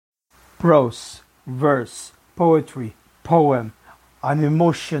Prose, verse, poetry, poem, an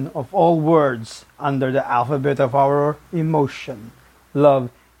emotion of all words under the alphabet of our emotion.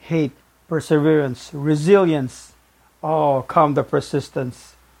 Love, hate, perseverance, resilience. Oh, come the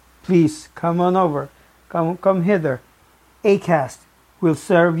persistence. Please come on over. Come hither. Acast will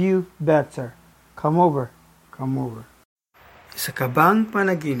serve you better. Come over. Come over. Isa ka bang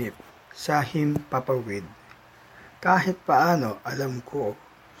panaginip sa himpapawid? Kahit paano alam ko,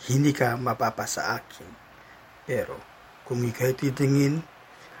 hindi ka mapapasa akin. Pero kung ika'y titingin,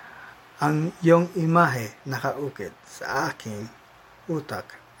 ang iyong imahe nakaukit sa aking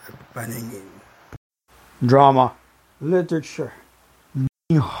utak at paningin. Drama, literature,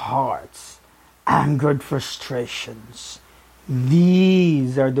 beating hearts, angered frustrations.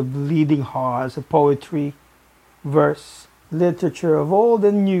 These are the bleeding hearts of poetry, verse, literature of old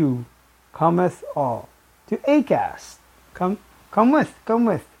and new. Cometh all to Acast. Come with.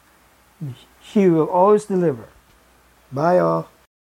 He will always deliver. Bye all.